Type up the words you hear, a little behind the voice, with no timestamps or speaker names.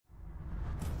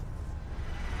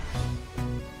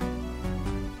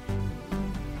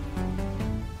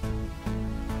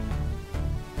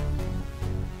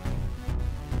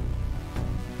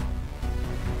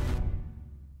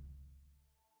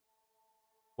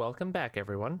Welcome back,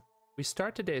 everyone. We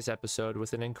start today's episode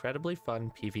with an incredibly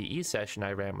fun PvE session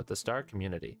I ran with the Star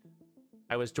community.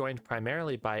 I was joined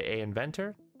primarily by A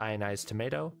Inventor, Ionized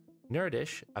Tomato,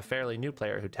 Nerdish, a fairly new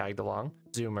player who tagged along,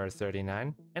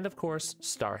 Zoomer39, and of course,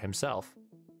 Star himself.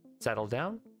 Settle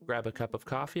down, grab a cup of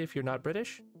coffee if you're not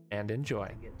British, and enjoy.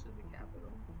 Get to the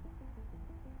capital.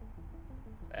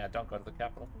 Don't go to the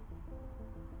capital.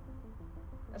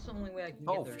 That's the only way I can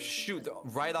Oh, get there. shoot.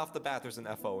 Right off the bat, there's an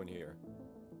FO in here.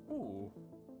 Ooh.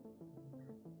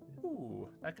 Ooh,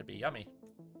 that could be yummy.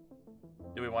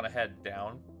 Do we want to head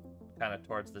down, kind of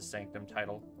towards the Sanctum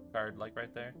title card, like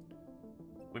right there?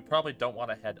 We probably don't want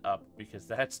to head up, because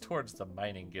that's towards the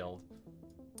Mining Guild.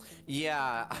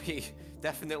 Yeah,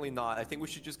 definitely not. I think we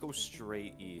should just go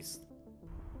straight east.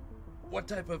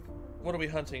 What are we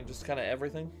hunting? Just kind of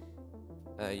everything?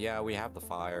 Yeah, we have the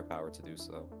firepower to do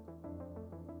so.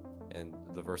 And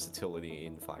the versatility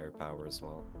in firepower as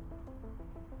well.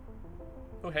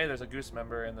 Oh, hey, there's a goose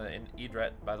member in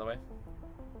Edret, by the way.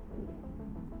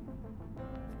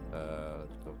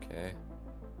 Okay.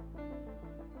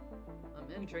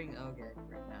 I'm entering Elgert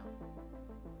right now.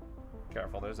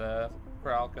 Careful, there's a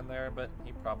Kralk in there, but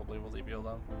he probably will leave you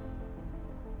alone.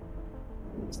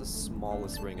 It's the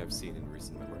smallest ring I've seen in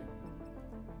recent memory.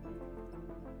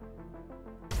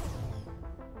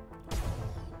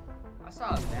 I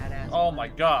saw a badass. Oh my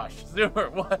gosh,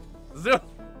 Zoomer, what? Zoomer!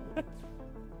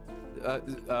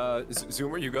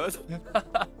 Zoomer, you good?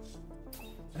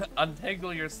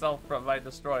 Untangle yourself from my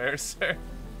destroyer, sir.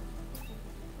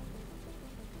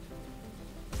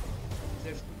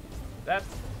 That's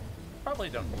probably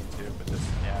don't need to, but just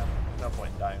yeah, no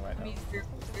point in dying right I mean, now.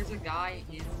 there's a guy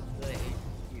in the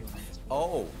HQ.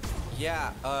 Oh,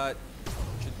 yeah.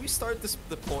 Should we start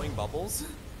deploying bubbles?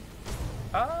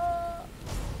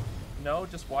 No,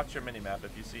 just watch your minimap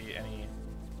if you see any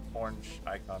orange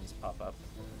icons pop up.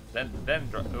 Then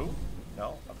ooh,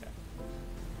 no, okay.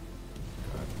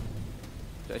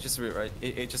 I just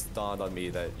it just dawned on me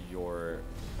that your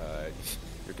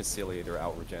conciliator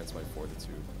outregents my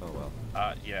fortitude. Oh well.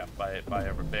 Yeah, by a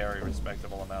very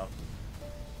respectable amount.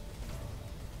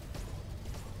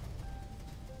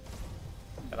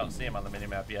 I don't see him on the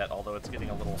minimap yet, although it's getting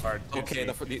a little hard to Okay,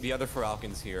 see. the other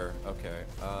Falcon's here. Okay.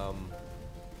 Oh,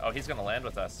 he's gonna land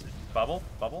with us. Bubble?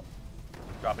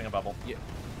 Dropping a bubble. Yeah.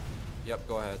 Yep,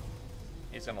 go ahead.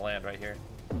 He's gonna land right here.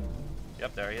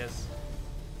 Yep, there he is.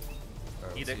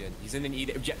 Right, Edict. He's in an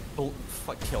edict. Yeah,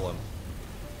 fuck, kill him.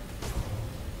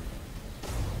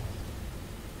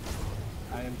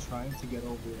 I am trying to get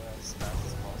over there as fast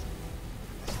as possible.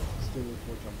 Still with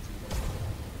 4 jumps to go.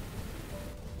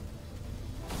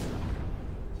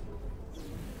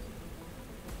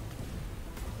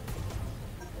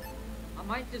 I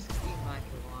might just keep my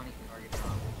Kalani target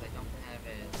on because I don't have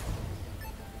it.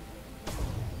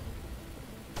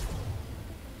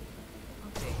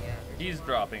 Okay, yeah. He's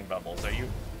dropping bubbles. Are you?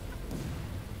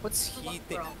 What's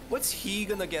he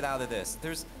gonna get out of this?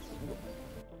 There's.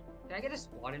 Can I get a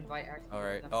squad invite actually? All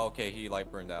right. Oh, okay, he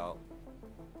light burned out.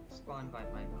 Squad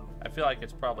invite might help. I feel like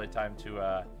it's probably time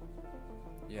to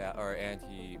Yeah. Or and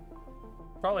he.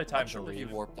 probably time I'm to sure he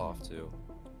leave. warped off too.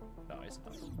 No, he's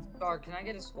not. Star, can I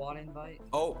get a squad invite?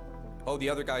 Oh, the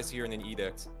other guy's here in an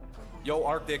edict. Yo,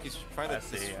 Arctic, he's trying to I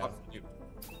see, disrupt you.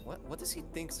 What does he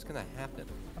think is gonna happen?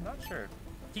 I'm not sure.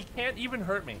 He can't even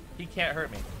hurt me. He can't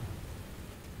hurt me.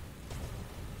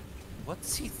 What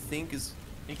does he think is?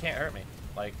 He can't hurt me.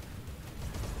 Like,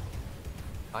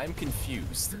 I'm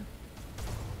confused.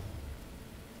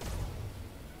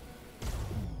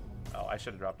 oh, I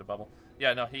should have dropped a bubble.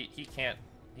 Yeah, no, he can't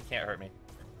hurt me.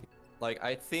 Like,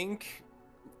 I think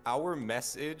our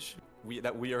message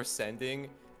that we are sending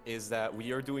is that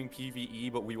we are doing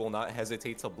PvE, but we will not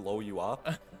hesitate to blow you up.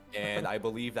 And I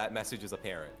believe that message is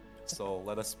apparent. So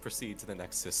let us proceed to the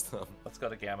next system. Let's go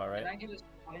to Gamma, Can I right? get a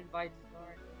squad invite,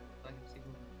 Star? So I can see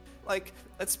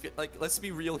who... Let's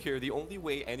be real here. The only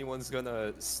way anyone's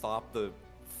gonna stop the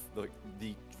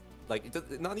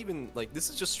not even like this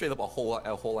is just straight up a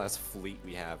whole ass fleet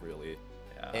we have really.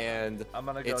 Yeah. And I'm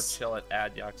gonna go chill at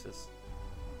Adyox's.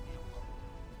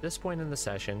 At this point in the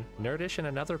session, Nerdish and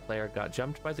another player got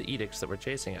jumped by the edicts that were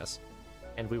chasing us,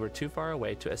 and we were too far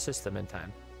away to assist them in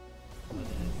time. What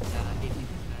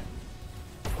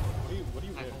do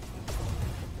you get?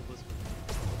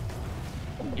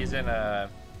 He's in a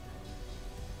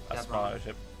smaller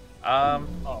ship.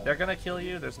 They're gonna kill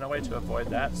you. There's no way to avoid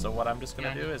that. So what I'm just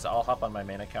gonna do is I'll hop on my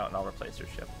main account and I'll replace your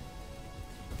ship.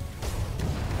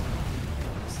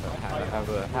 So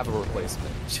have a replacement.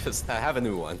 Just have a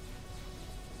new one.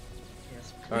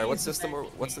 Yes, All right, what please system?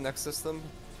 invite What's me. the next system?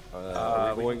 We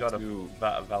can go to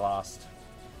Velost.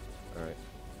 All right.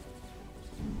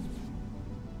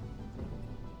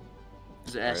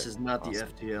 His ass is not the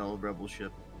FTL rebel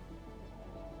ship.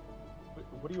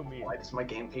 What do you mean? Why does my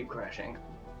game keep crashing?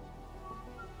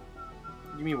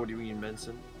 You mean, what do you mean,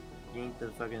 Benson? You ain't the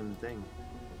fucking thing.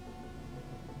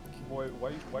 Boy,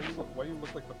 why you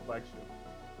look like the flagship?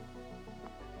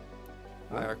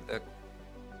 Hi, Arctic.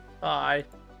 Hi.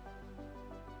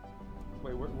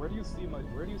 Wait, where do you see my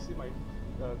my ship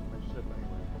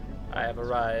anyway? I have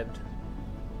arrived.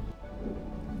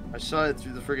 I saw it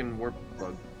through the friggin' warp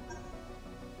plug.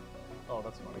 Oh,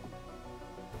 that's funny.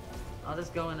 I'll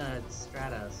just go in a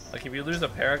Stratos. Like if you lose a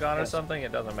Paragon or something,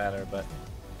 it doesn't matter, but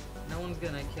No one's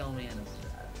gonna kill me in a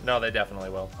Stratos. no, they definitely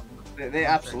will. They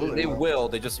absolutely They will.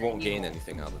 They just won't gain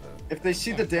anything out of it. If they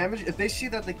see the damage, if they see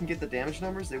that they can get the damage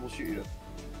numbers, they will shoot you.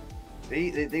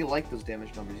 They like those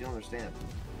damage numbers. You don't understand.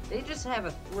 They just have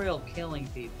a thrill killing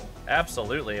people.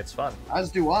 Absolutely, it's fun.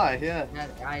 As do I. Yeah.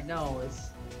 I know it's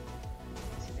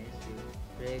an issue.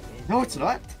 Big issue. No, it's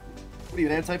not. What are you,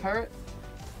 an anti-pirate?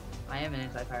 I am an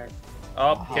anti-pirate.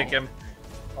 Oh, Wow. kick him.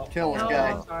 Kill this No,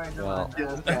 guy. I'm sorry, no, Well. I'm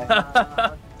Kill this not. guy.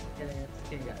 I'm kidding, it's a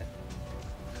king guy.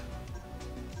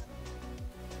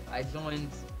 I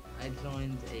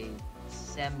joined a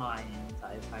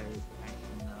semi-anti-pirate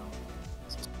faction now.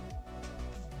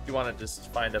 You want to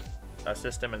just find a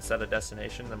system and set a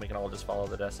destination, then we can all just follow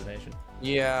the destination.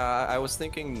 Yeah, I was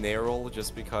thinking Nerl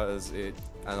just because it.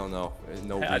 I don't know.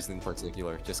 No Hey, reason in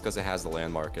particular. Just because it has the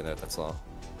landmark in it. That's all.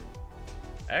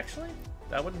 Actually,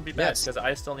 that wouldn't be bad Yes. because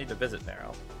I still need to visit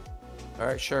Narrow. All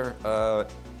right, sure.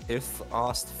 If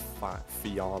Ost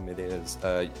Fiam it is,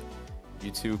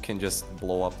 you two can just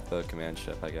blow up the command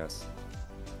ship, I guess.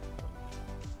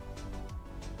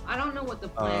 I don't know what the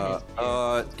plan is.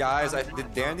 dude. Guys,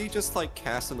 did Dandy just like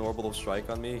cast an orbital strike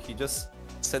on me? He just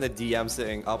sent a DM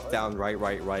saying up, down,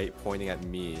 right, pointing at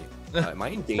me. Am I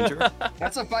in danger?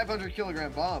 That's a 500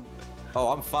 kilogram bomb. Oh,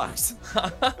 I'm fucked.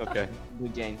 Okay.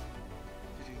 Good game.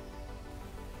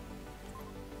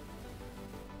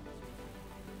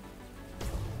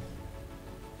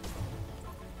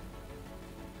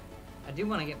 I do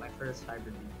want to get my first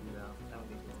hybrid VP though. That would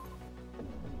be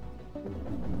cool.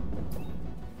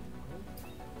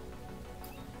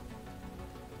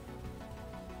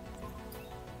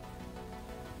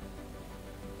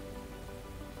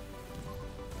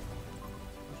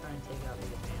 I'll try and take out the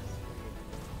advanced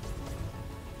frigate.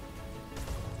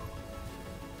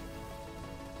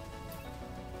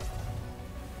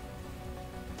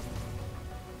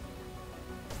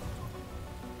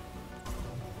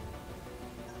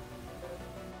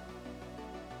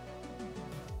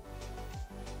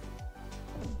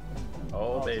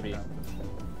 Oh, baby.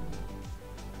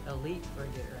 Elite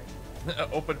frigate right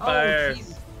Open there. fire. Oh,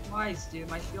 Jesus Christ, dude.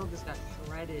 My shield just got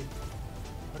shredded.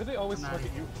 Why do they always I'm target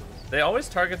outta you here. first? They always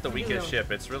target the Look at weakest those.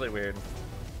 ship. It's really weird.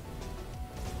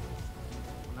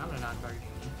 I'm gonna not target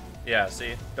you. Yeah,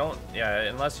 see? Yeah,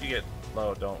 unless you get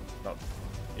low, don't.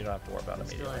 You don't have to worry about it I'm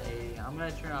still immediately. at 80. I'm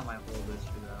gonna turn on my hull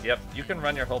booster though. Yep, you can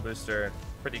run your hull booster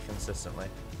pretty consistently.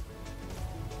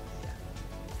 Yeah.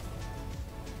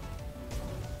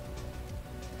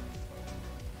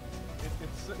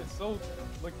 It's so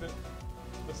like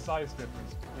the size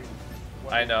difference between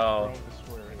what I know. a drone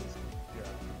destroyer is. Yeah.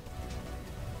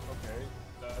 Okay,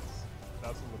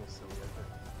 that's a little silly, I think.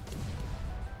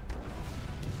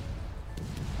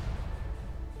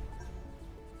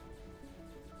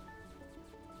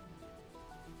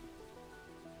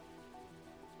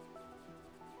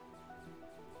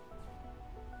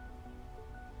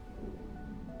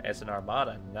 It's an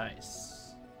armada,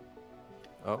 nice.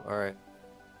 Oh, all right.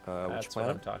 Which That's what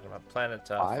I'm planet? talking about. Planet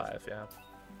 5? 5, yeah.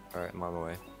 All right, I'm on my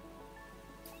way.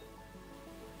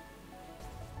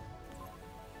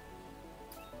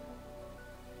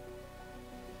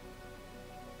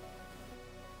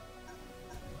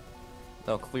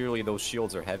 No, clearly those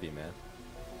shields are heavy, man.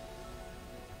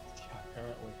 Yeah,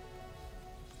 apparently.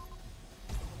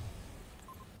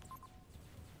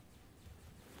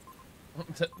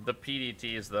 The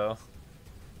PDTs, though.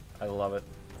 I love it.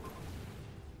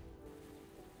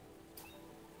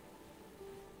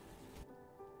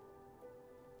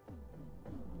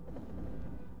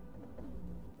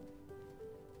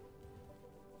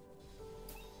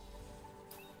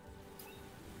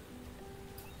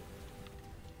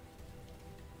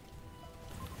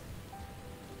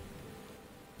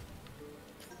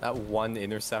 That one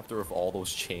interceptor with all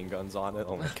those chain guns on it.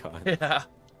 Oh my god. Yeah.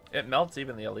 It melts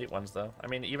even the elite ones, though. I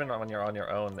mean, even when you're on your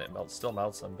own, it still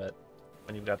melts them, but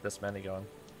when you've got this many going.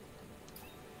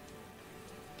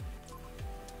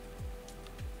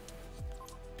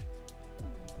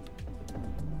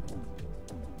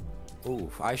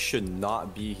 Oof, I should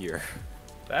not be here.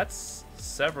 That's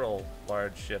several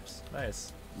large ships.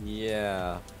 Nice.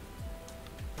 Yeah.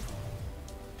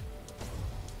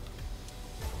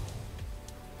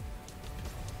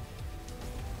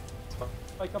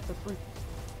 Like up to 3.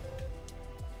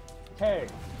 Hey.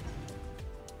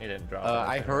 He didn't drop.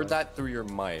 I anything, heard really. that through your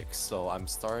mic, so I'm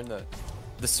starting to.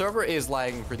 The server is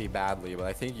lagging pretty badly, but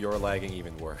I think you're lagging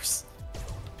even worse.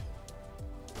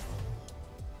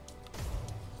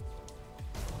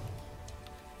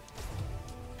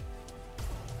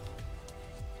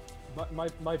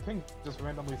 My ping just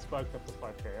randomly spiked up to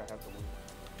 5K. I have to leave.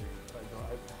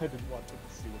 I didn't want to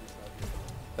see what he's happening.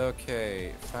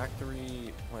 Okay,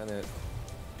 factory planet.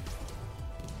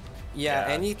 Yeah,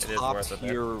 Yeah, any it is top worth it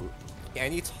there. tier,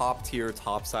 any top tier,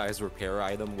 top size repair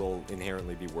item will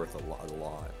inherently be worth a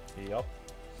lot. Yep.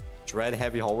 Dread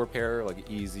heavy hull repair, like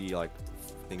easy, like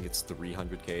I think it's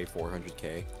 300k,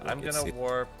 400k. I'm gonna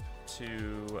warp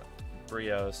to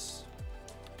Brios.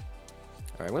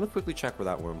 Alright, I'm gonna quickly check where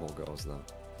that wormhole goes though.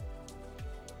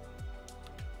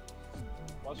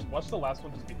 Watch the last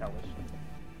one just be hellish.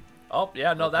 Oh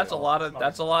yeah, no, Okay, that's a well,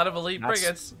 lot of elite that's-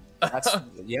 frigates. That's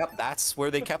yep, that's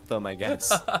where they kept them, I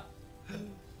guess.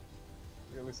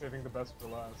 Really saving the best for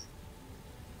last.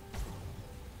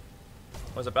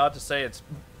 I was about to say it's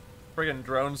friggin'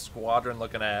 drone squadron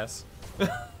looking ass.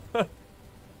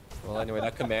 Well, anyway,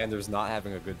 that commander's not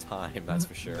having a good time, that's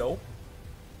for sure. Nope.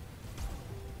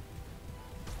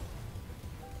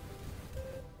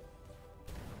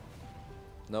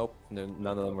 Nope, none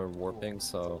of them are warping,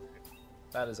 so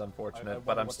That is unfortunate, wonder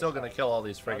but I'm what still the gonna size- kill all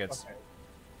these frigates. Okay.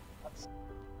 That's...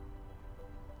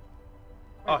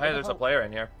 Oh, Wait, hey, what there's the a player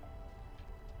in here.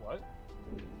 hell? What?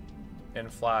 In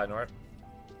Fly North.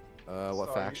 what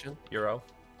Sorry. faction? Euro.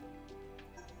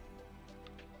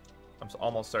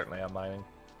 Almost certainly a mining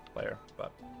player,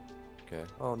 but Okay.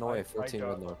 Oh no way, 14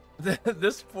 got- mid north.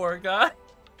 this poor guy.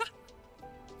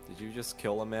 Did you just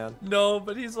kill a man? No,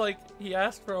 but he's like, he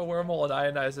asked for a wormhole, and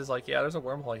Ionize is like, yeah, there's a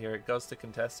wormhole here. It goes to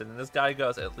contested, and this guy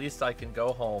goes, at least I can go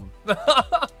home.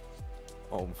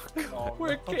 Oh my god. Oh,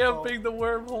 We're no. camping the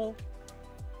wormhole.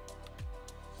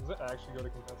 Does it actually go to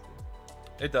contested?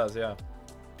 It does, yeah.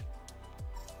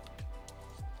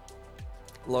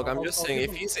 Look, I'm I'll- just I'll saying, give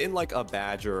if him- he's in like a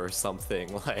badger or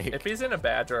something, like If he's in a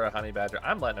badger or a honey badger,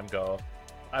 I'm letting him go.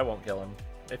 I won't kill him.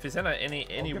 If he's in any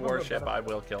give him the warship, I benefit.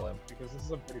 will kill him. Because this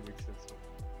is a pretty big system.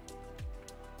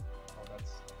 Oh,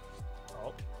 that's...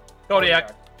 Oh.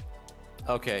 Kodiak.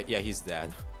 okay, yeah, he's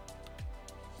dead.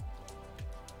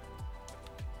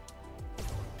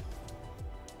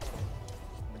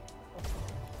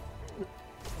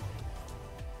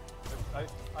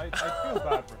 I feel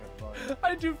bad for him, but...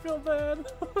 I do feel bad.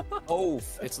 Oh,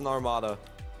 it's an armada.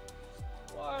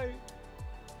 Why?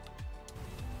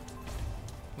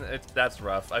 That's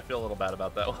rough. I feel a little bad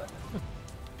about that one.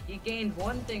 You gained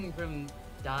one thing from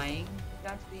dying. You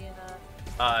got to be in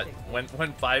a.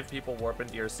 When 5 people warp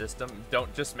into your system,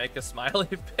 don't just make a smiley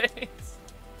face.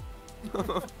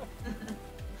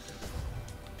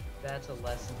 That's a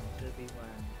lesson to be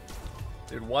learned.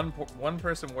 Dude, one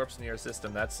person warps into your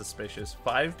system, that's suspicious.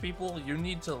 5 people, you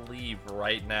need to leave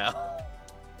right now.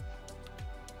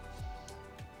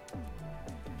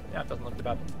 Yeah, it doesn't look too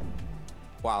bad.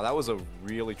 Wow, that was a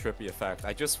really trippy effect.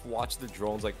 I just watched the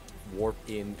drones like warp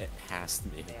in and past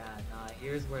me. Yeah, nah.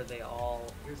 Here's where they all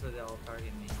target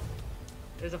me.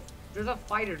 There's a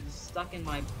fighter just stuck in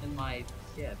my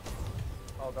ship.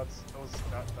 Oh, that's really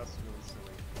silly.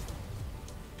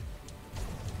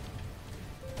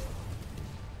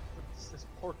 This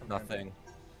poor commander. Nothing.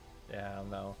 Yeah,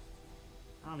 no.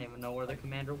 I don't even know where the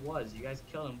commander was. You guys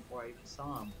killed him before I even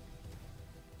saw him.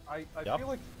 I Yup. feel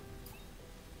like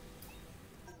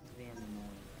It's being annoying.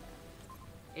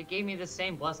 It gave me the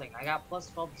same blessing. I got plus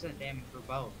 12% damage for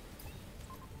both.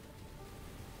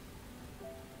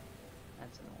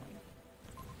 That's annoying.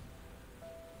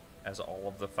 As all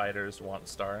of the fighters want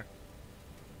star.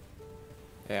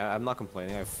 Yeah, I'm not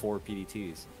complaining. I have 4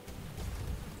 PDTs.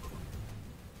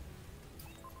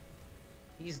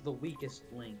 He's the weakest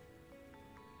link.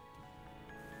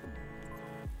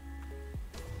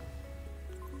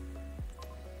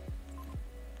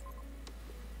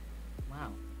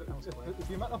 Wow. That was quick.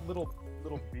 the amount of little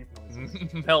beep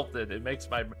noises. Melted.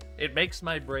 It makes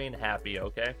my brain happy,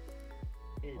 okay?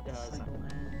 It does. That's-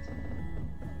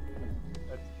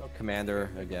 okay. Commander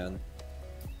again.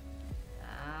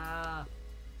 Ah.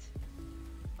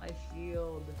 My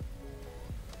shield.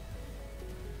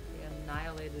 He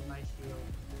annihilated my shield.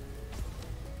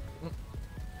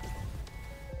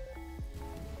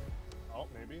 Oh,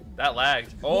 maybe. That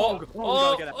lagged. Oh,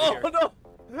 Oh, we gotta get out of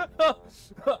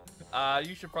no!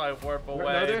 You should probably warp away,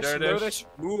 Nerdish, Nerdish. Nerdish,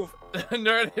 move.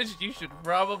 Nerdish, you should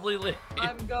probably leave.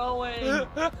 I'm going.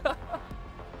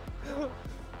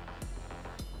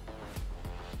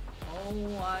 Oh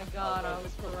my god, I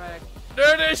was correct.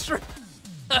 Nerdish!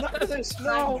 Nerdish, I'm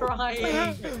no. trying.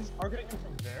 It's targeting him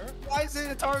from there? Why is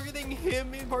it targeting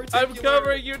him in particular? I'm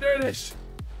covering you, Nerdish!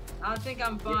 I think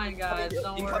I'm fine, guys.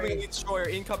 Don't Incoming worry. elite destroyer.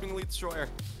 Incoming elite destroyer.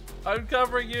 I'm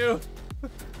covering you!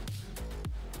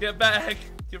 Get back!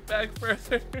 Get back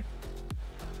further! I'm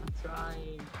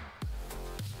trying.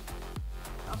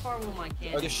 How far will my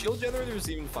cannon? Are the shield generators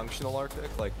even functional,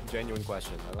 Arctic? Like, genuine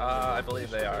question. I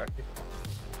believe they are.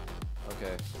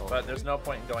 Okay. Well, But there's no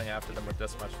point in going after them with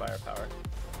this much firepower.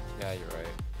 yeah, you're right.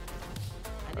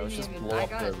 I I didn't was just even. blow I up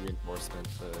got. the reinforcement.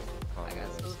 I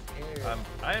got so scared.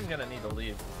 I am gonna need to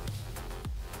leave.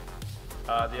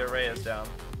 The array is down.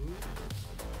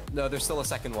 No, there's still a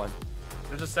second one.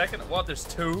 There's a second. What? There's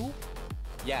two?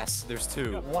 Yes, there's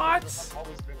two. What?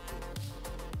 Always been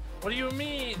What do you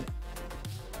mean?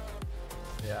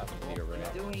 Yeah. The array.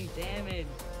 I'm doing damage.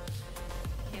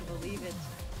 Can't believe it.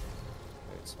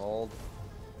 It's hold.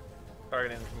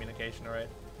 Targeting the communication array.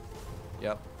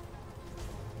 Yep.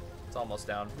 It's almost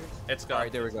down. It's gone.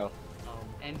 Alright, there we go.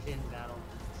 Engine battle.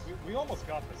 we almost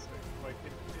got this thing. Like,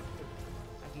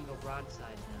 I can go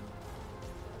broadside now.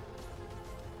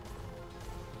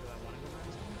 Do I want to go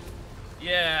broadside?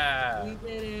 Yeah. We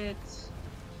did it.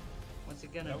 What's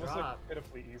it gonna that was drop? like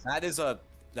pitifully easy. That is a.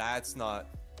 That's not.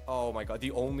 Oh my god.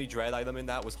 The only dread item in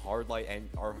that was hard light and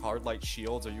our hard light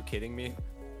shields. Are you kidding me?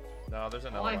 No, there's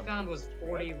another All I one. found was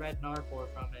 40 red narcor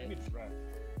from I mean, it. it's red.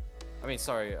 I mean,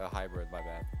 sorry, a hybrid. My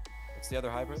bad. What's the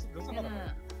other hybrid? There's I'm another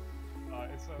gonna, one.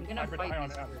 It's I'm a gonna hybrid fight ion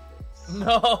these M. crickets.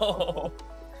 No.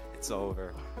 It's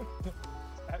over.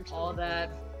 Actually, All that.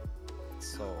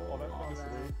 So. all that all honestly.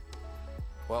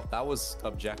 Well, that was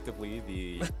objectively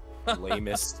the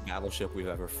lamest battleship we've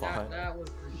ever fought. That was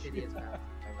the shittiest map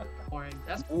ever. Boring.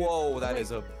 That's Whoa, that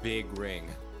is a big ring.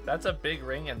 That's a big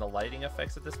ring, and the lighting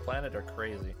effects of this planet are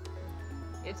crazy.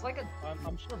 It's like a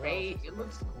I'm sure gray. Valve- It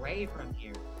looks gray from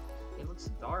here. It looks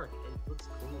dark. It looks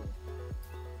cool.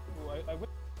 Well, I would.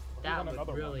 That on would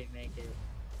another really make it.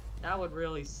 That would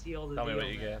really seal the Tell me deal.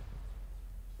 what you man. get.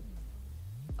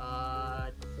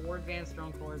 4 advanced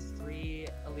drone cores, 3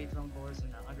 elite drone cores,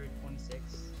 and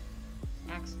 126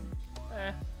 axes.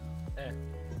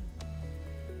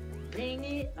 Bring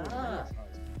it Oh, up. that's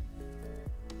nice.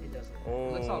 It doesn't.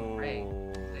 It looks all gray.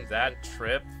 Oh, that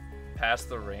trip past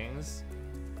the rings,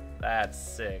 that's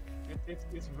sick.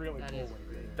 It's really That cool. is when you-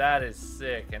 really. That is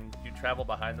sick, and you travel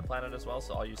behind the planet as well,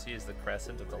 so all you see is the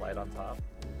crescent of the light on top.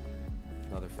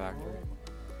 Another factory.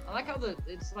 I like how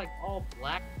it's like all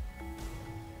black.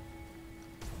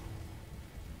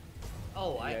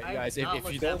 Oh, Yeah, I guys, not if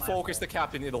you looked at don't my focus hole. the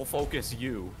captain, it'll focus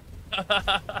you.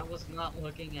 I was not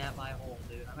looking at my hole,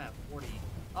 dude. I'm at 40.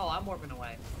 Oh, I'm warping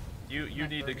away. You I'm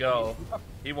need to 30. go.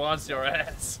 He wants your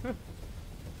ass.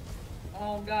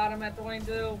 Oh god, I'm at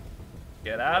 22.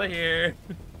 Get out of here.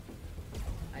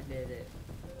 I did it.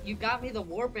 You got me the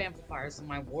warp amplifier, so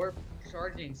my warp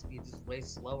charging speed is way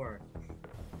slower.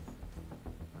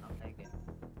 I'll take it.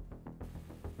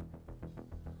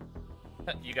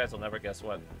 You guys will never guess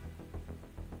what.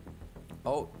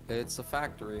 Oh, it's a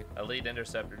factory. Elite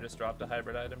Interceptor just dropped a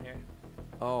hybrid item here.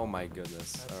 Oh my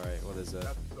goodness. Alright, what is it?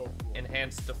 That's so cool.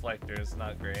 Enhanced deflectors,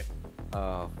 not great.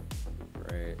 Oh,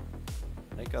 great.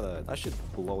 I should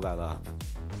blow that up.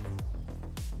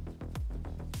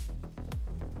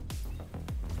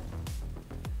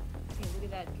 Hey, look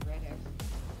at that dread hair.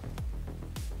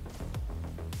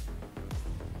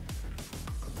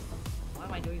 Why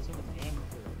am I doing so much damage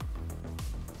to it?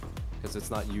 Because it's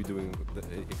not you doing,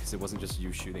 because it wasn't just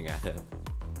you shooting at it.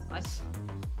 I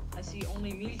see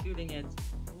only me shooting it.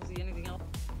 I don't see anything else.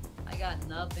 I got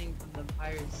nothing from the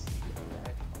pirates.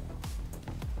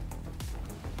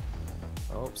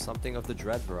 Oh, something of the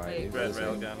dread variety. Hey, What Red is it?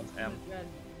 railgun, M. Dread.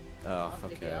 Oh, I'll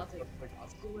take it, okay. I'll take it.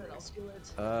 I'll steal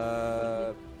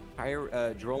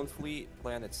it. Drone fleet,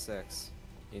 planet 6,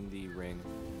 in the ring.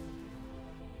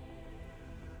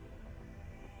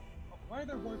 Why are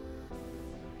they warped?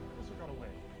 Those got away.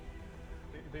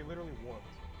 They literally warped.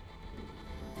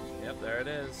 Yep, there it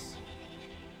is.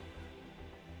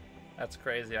 That's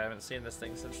crazy. I haven't seen this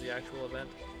thing since the actual event.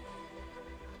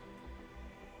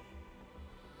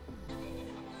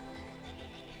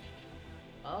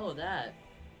 Oh, that.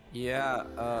 Yeah,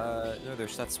 no,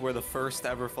 that's where the first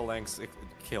ever phalanx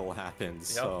kill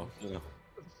happens. Yep. So, you know.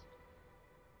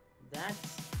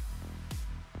 That's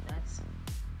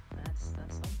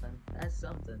something. That's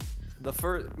something. The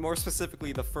first, more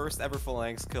specifically, the first ever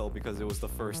phalanx kill because it was the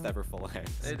first ever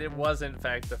phalanx. It was in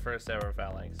fact the first ever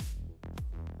phalanx.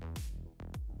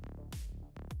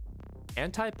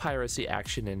 Anti-piracy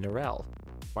action in Narelle,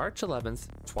 March 11th,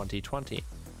 2020.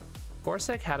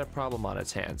 Gorsek had a problem on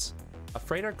its hands. A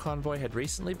freighter convoy had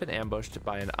recently been ambushed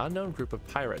by an unknown group of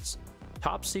pirates.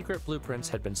 Top secret blueprints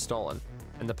had been stolen,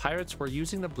 and the pirates were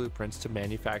using the blueprints to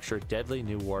manufacture deadly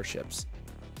new warships.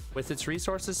 With its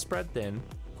resources spread thin,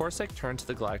 Gorsek turned to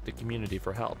the galactic community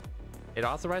for help. It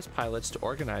authorized pilots to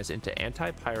organize into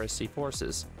anti-piracy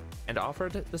forces, and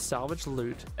offered the salvaged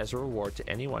loot as a reward to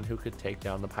anyone who could take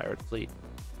down the pirate fleet.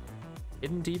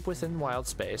 Hidden deep within wild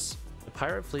space, the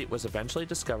pirate fleet was eventually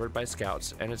discovered by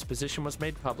scouts, and its position was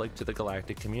made public to the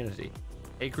galactic community.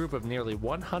 A group of nearly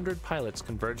 100 pilots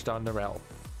converged on Narelle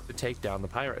to take down the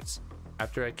pirates.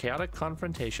 After a chaotic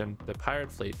confrontation, the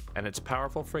pirate fleet and its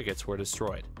powerful frigates were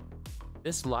destroyed.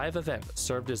 This live event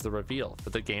served as the reveal for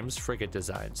the game's frigate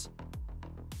designs.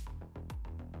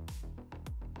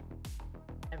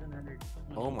 720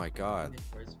 Oh my god.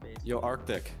 for space. Yo,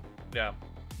 Arctic. Yeah.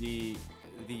 The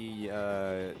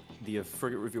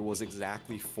frigate reveal was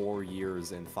exactly 4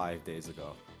 years and 5 days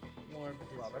ago. Warp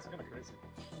Wow, that's kind of crazy.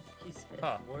 He said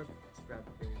Huh. warp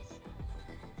disruptors.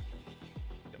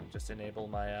 Just enable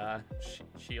my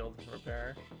shield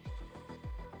repair.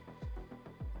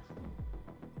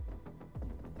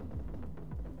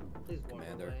 Please warp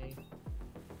Commander. away.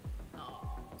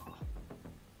 Aww.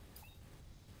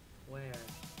 Where?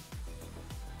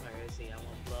 Where is he? I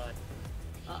want blood.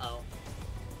 Uh-oh.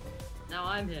 Now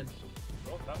I'm him.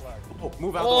 Oh, that lag. Oh,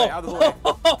 move out of the way, out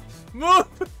of the way.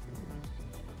 Move!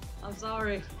 I'm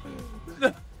sorry.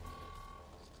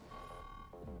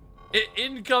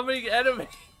 Incoming enemy!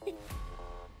 Oh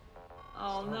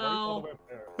All no. the way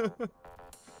up there.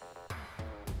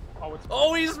 Oh, it's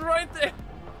Oh, he's right there!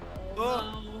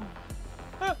 Oh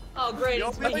no. Oh great,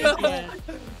 it's Yo, me yo. again.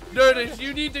 Nerdist,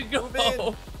 you need to go!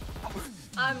 in.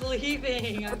 I'm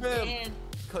leaving. I Come in. can't.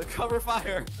 Cover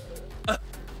fire. I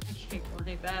can't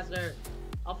fly faster.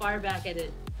 I'll fire back at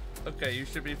it. Okay, you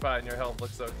should be fine. Your health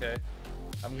looks okay.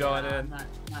 I'm Yeah, going I'm in.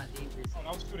 not decreasing. Oh,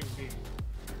 I was shooting B.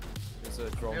 There's a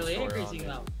drone Barely destroyer on increasing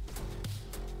there. though.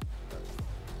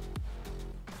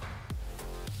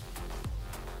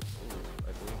 Ooh,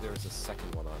 I believe there's a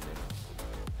second one on there.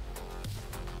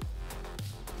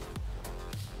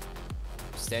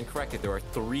 Stand corrected, there are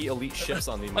 3 elite ships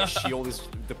on me. My shield is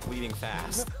depleting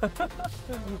fast.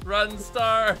 Run,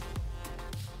 Star!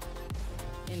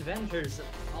 Inventors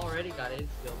already got his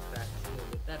build back too,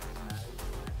 but that doesn't matter.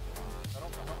 I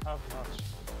don't have much.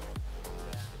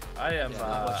 Yeah. I am, Yeah,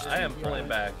 not much I am to do. pulling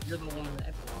back. You're the one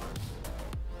that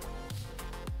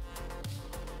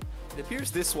It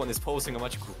appears this one is posing a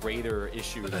much greater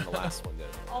issue than the last one did.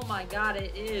 Oh my god,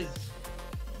 it is.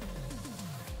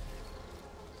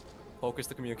 Focus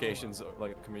the communications,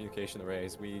 like communication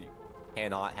arrays. We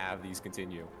cannot have these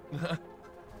continue.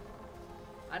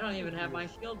 I don't even have my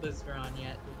shield booster on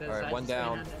yet because Alright, I one just ran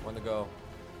down, out of- one to go.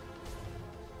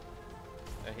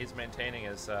 He's maintaining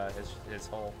his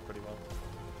hull pretty well.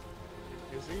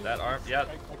 Is he? That arm- yeah. I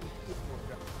can shoot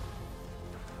for him,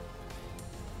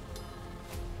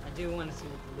 I do want to see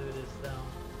what the loot is though.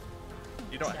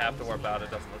 You don't have to warp out. It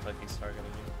doesn't look like he's targeting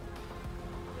you.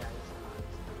 Yeah,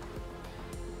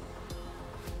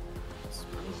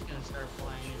 I'm just gonna start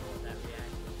flying into that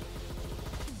reaction.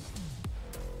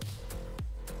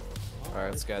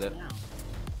 Alright, let's get it. Now.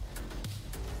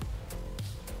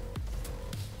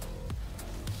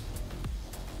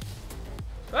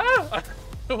 Ah!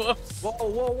 Whoops! Whoa,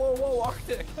 whoa, whoa, whoa,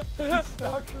 Arctic!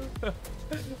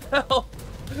 Help!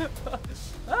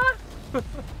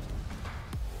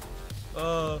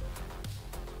 Ah!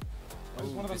 Why is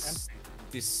one of them This empty?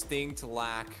 distinct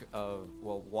lack of,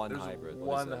 well, one There's hybrid. What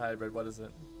one is it? hybrid. What is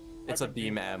it? It's a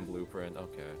beam am blueprint,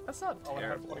 okay. That's not Oh, and I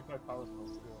have terrible. 45 power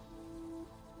spells too.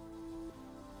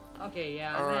 Okay,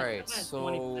 yeah. Alright, I'm at so-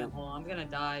 20% hull. I'm gonna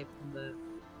die from the.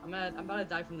 I'm about to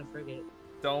die from the frigate.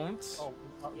 Don't. Oh,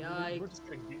 we're Yikes. just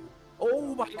getting beaten.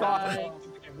 Oh my god!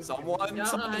 Yikes. Someone,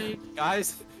 Yikes.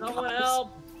 guys, Someone guys.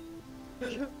 help!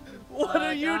 What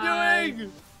are you guys.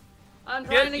 doing? I'm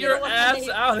trying Get to your get away. ass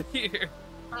out of here!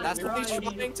 I'm That's what he's trying.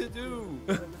 trying to do.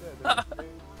 They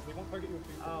won't target you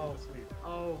if you Oh. asleep.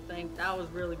 Oh, that was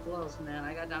really close, man.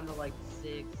 I got down to like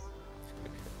 6.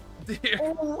 Dear.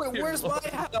 Oh, wait, Dear where's Lord. my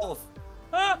health?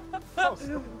 There's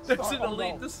an Oh,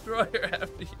 elite no. destroyer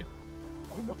after you.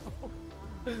 Oh no.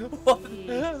 What?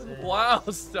 Jesus. Wow,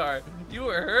 Star, you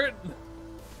were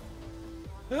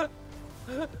hurt.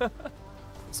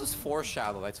 This was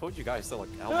foreshadowed. I told you guys to like,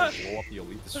 I'll like, blow up the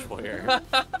elite destroyer.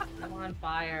 I'm on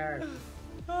fire.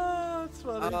 Oh, that's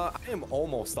funny. I am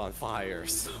almost on fire,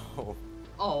 so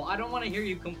Oh, I don't want to hear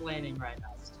you complaining right now.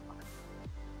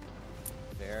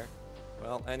 there.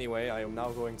 Well, anyway, I am now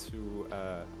going to.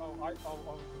 Oh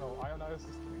no, Ionize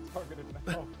is being targeted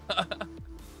now.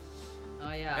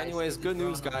 Oh yeah. I Anyways, see good you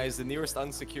news, throwing guys. The nearest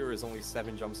unsecure is only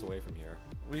 7 jumps away from here.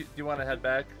 Do you want to head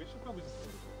back? We should probably just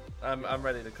go to I'm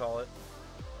ready to call it.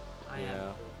 I am.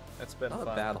 Yeah. It's been Not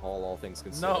fun. a bad haul, all things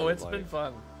considered. No, it's like- been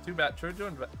fun.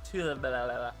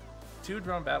 Two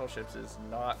drone battleships is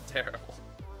not terrible.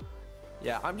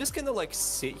 Yeah, I'm just gonna like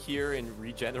sit here and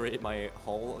regenerate my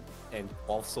hull and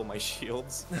also my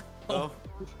shields. So,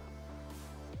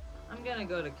 I'm gonna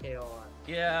go to KOI.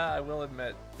 Yeah, I will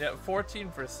admit. Yeah,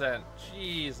 14%.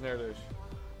 Jeez, nerdish.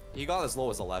 he got as low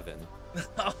as 11.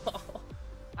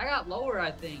 I got lower,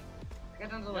 I think. I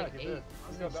got down to like you 8. did. I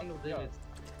was You in got single that- yeah. digits.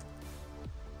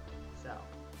 So,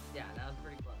 yeah, that was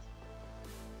pretty close.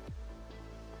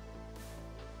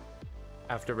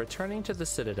 After returning to the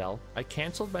Citadel, I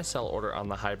cancelled my sell order on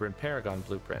the Hybrid Paragon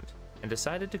blueprint and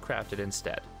decided to craft it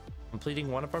instead,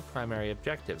 completing one of our primary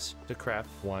objectives, to craft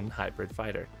one hybrid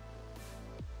fighter.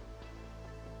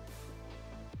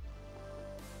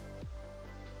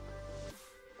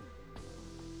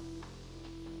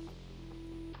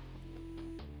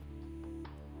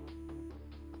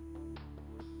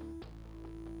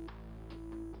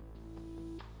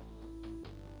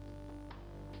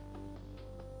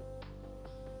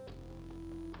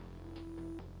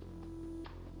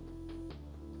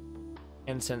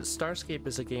 And since Starscape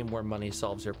is a game where money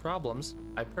solves your problems,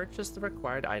 I purchased the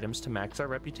required items to max our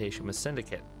reputation with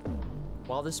Syndicate.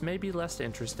 While this may be less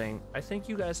interesting, I think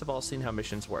you guys have all seen how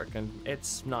missions work, and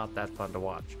it's not that fun to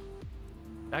watch.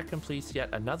 That completes yet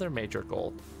another major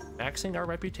goal, maxing our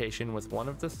reputation with one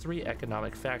of the 3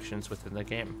 economic factions within the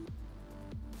game.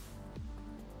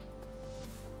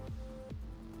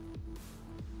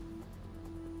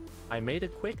 I made a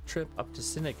quick trip up to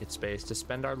Syndicate Space to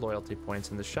spend our loyalty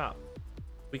points in the shop.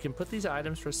 We can put these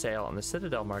items for sale on the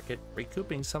Citadel market,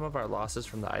 recouping some of our losses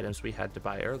from the items we had to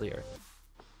buy earlier.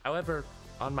 However,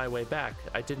 on my way back,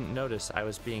 I didn't notice I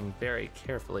was being very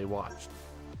carefully watched.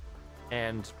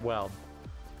 And, well,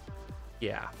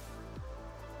 yeah.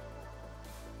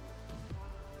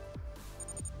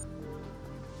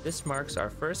 This marks our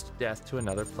first death to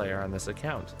another player on this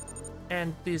account,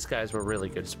 and these guys were really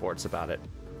good sports about it.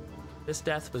 This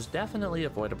death was definitely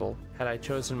avoidable had I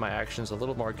chosen my actions a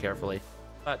little more carefully,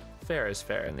 but fair is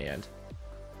fair in the end.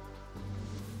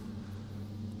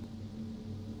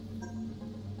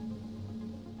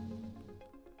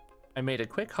 I made a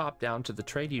quick hop down to the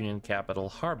trade union capital,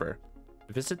 Harbor,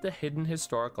 to visit the hidden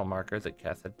historical marker that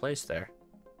Keth had placed there.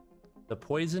 The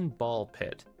Poison Ball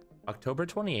Pit, October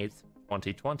 28th,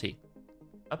 2020.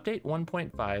 Update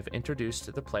 1.5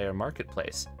 introduced the player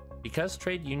marketplace. Because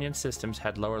trade union systems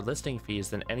had lower listing fees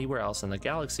than anywhere else in the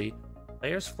galaxy,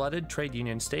 players flooded Trade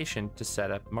Union Station to set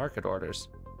up market orders.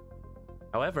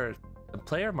 However, the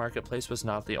player marketplace was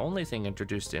not the only thing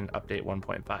introduced in Update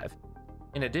 1.5.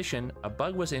 In addition, a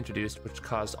bug was introduced which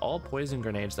caused all poison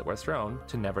grenades that were thrown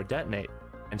to never detonate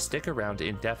and stick around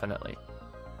indefinitely.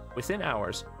 Within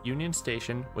hours, Union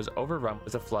Station was overrun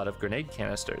with a flood of grenade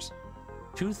canisters.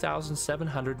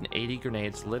 2,780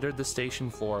 grenades littered the station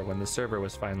floor when the server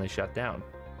was finally shut down.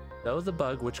 Though the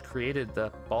bug which created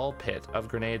the ball pit of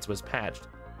grenades was patched,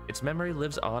 its memory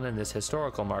lives on in this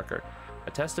historical marker,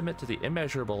 a testament to the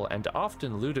immeasurable and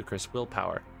often ludicrous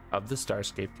willpower of the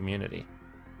Starscape community.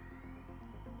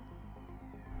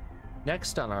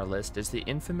 Next on our list is the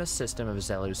infamous system of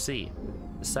Zelusi,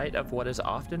 the site of what is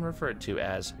often referred to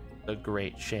as the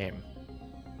Great Shame.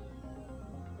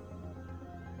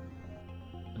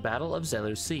 The Battle of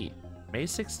Zelusi, May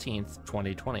 16th,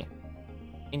 2020.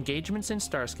 Engagements in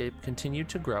Starscape continued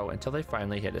to grow until they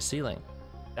finally hit a ceiling.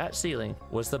 That ceiling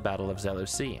was the Battle of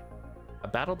Zelusi, a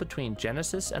battle between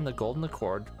Genesis and the Golden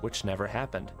Accord which never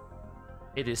happened.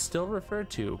 It is still referred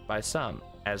to by some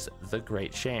as the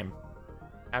Great Shame.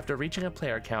 After reaching a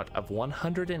player count of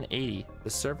 180, the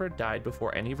server died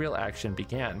before any real action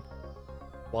began.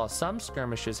 While some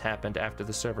skirmishes happened after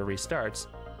the server restarts,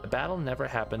 the battle never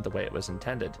happened the way it was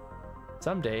intended.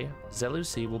 Someday,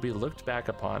 Zelusi will be looked back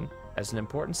upon as an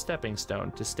important stepping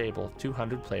stone to stable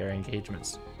 200-player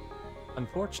engagements.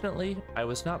 Unfortunately, I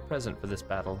was not present for this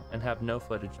battle and have no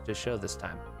footage to show this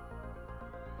time.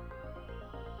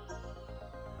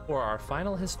 For our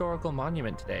final historical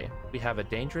monument today, we have a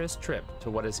dangerous trip to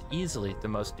what is easily the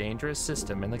most dangerous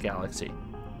system in the galaxy,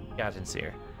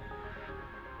 Gatensir.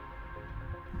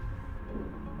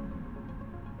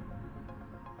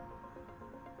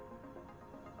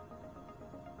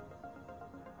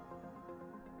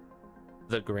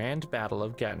 The Grand Battle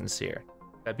of Gattenseer,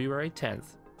 February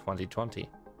 10th, 2020.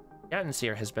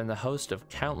 Gattenseer has been the host of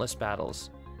countless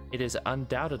battles. It is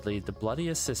undoubtedly the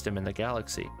bloodiest system in the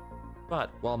galaxy.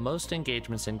 But while most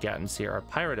engagements in Gattenseer are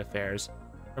pirate affairs,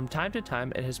 from time to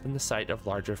time it has been the site of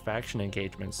larger faction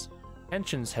engagements.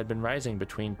 Tensions had been rising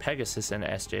between Pegasus and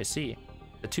SJC.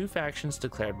 The two factions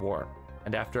declared war,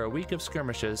 and after a week of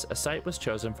skirmishes, a site was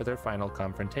chosen for their final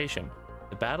confrontation.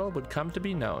 The battle would come to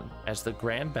be known as the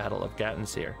Grand Battle of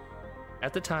Gattenseer.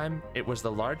 At the time, it was the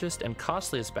largest and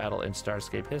costliest battle in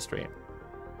Starscape history.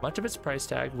 Much of its price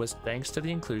tag was thanks to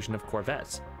the inclusion of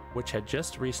corvettes, which had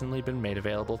just recently been made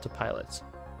available to pilots.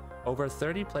 Over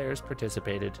 30 players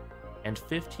participated, and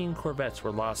 15 corvettes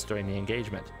were lost during the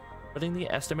engagement, putting the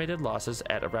estimated losses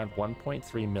at around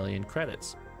 1.3 million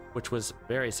credits, which was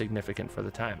very significant for the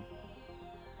time.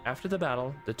 After the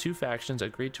battle, the two factions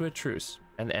agreed to a truce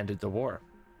and ended the war.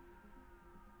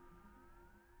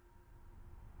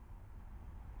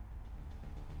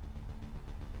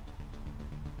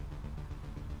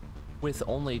 With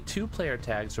only 2 player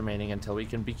tags remaining until we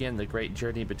can begin the great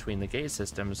journey between the gate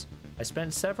systems, I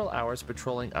spent several hours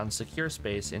patrolling unsecure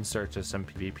space in search of some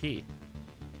PvP.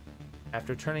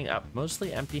 After turning up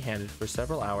mostly empty-handed for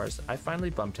several hours, I finally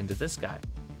bumped into this guy.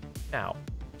 Now,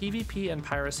 PvP and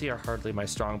piracy are hardly my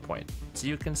strong point, so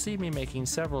you can see me making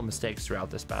several mistakes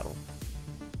throughout this battle.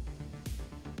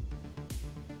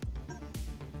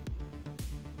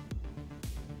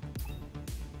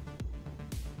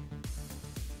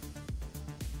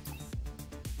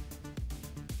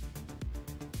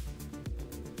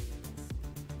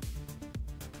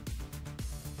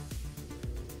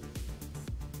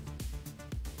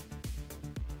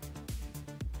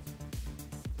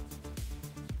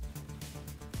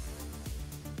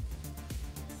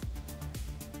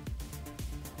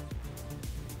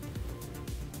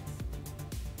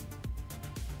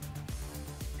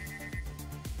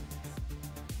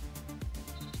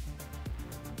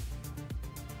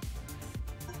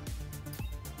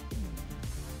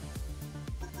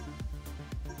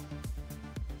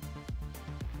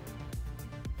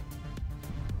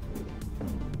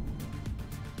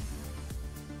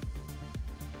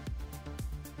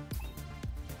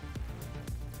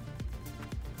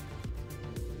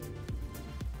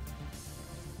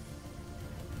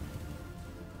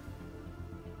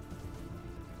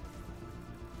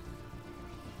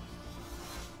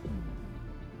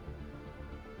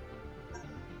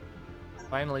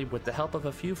 Finally, with the help of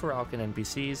a few Faralkan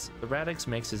NPCs, the Radix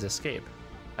makes his escape.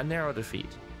 A narrow defeat,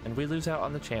 and we lose out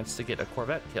on the chance to get a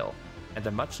Corvette kill, and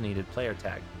a much needed player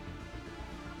tag.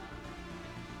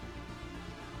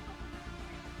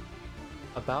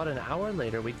 About an hour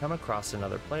later, we come across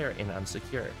another player in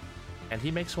Unsecure, and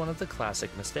he makes one of the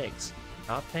classic mistakes,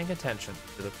 not paying attention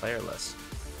to the player list.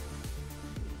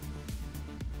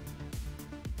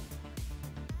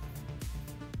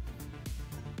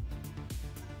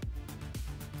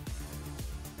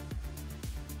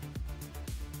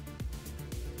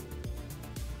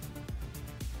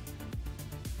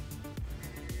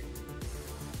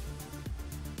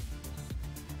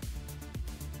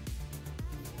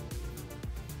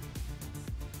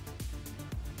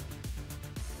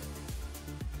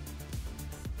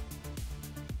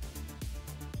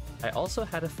 I also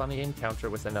had a funny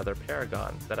encounter with another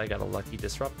Paragon that I got a lucky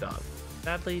disrupt on.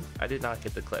 Sadly, I did not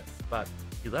get the clip, but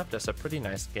he left us a pretty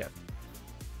nice gift.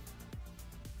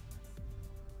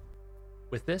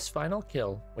 With this final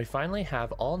kill, we finally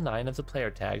have all 9 of the player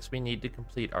tags we need to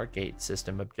complete our gate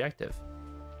system objective.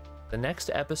 The next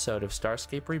episode of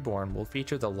Starscape Reborn will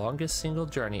feature the longest single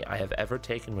journey I have ever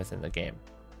taken within the game.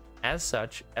 As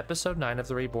such, episode 9 of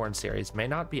the Reborn series may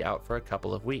not be out for a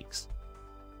couple of weeks.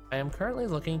 I am currently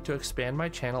looking to expand my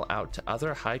channel out to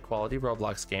other high-quality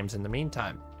Roblox games in the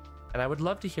meantime, and I would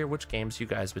love to hear which games you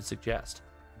guys would suggest.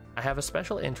 I have a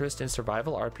special interest in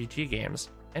survival RPG games,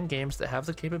 and games that have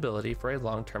the capability for a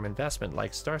long-term investment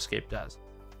like Starscape does.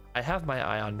 I have my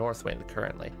eye on Northwind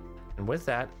currently, and with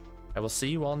that, I will see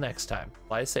you all next time.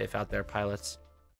 Fly safe out there, pilots.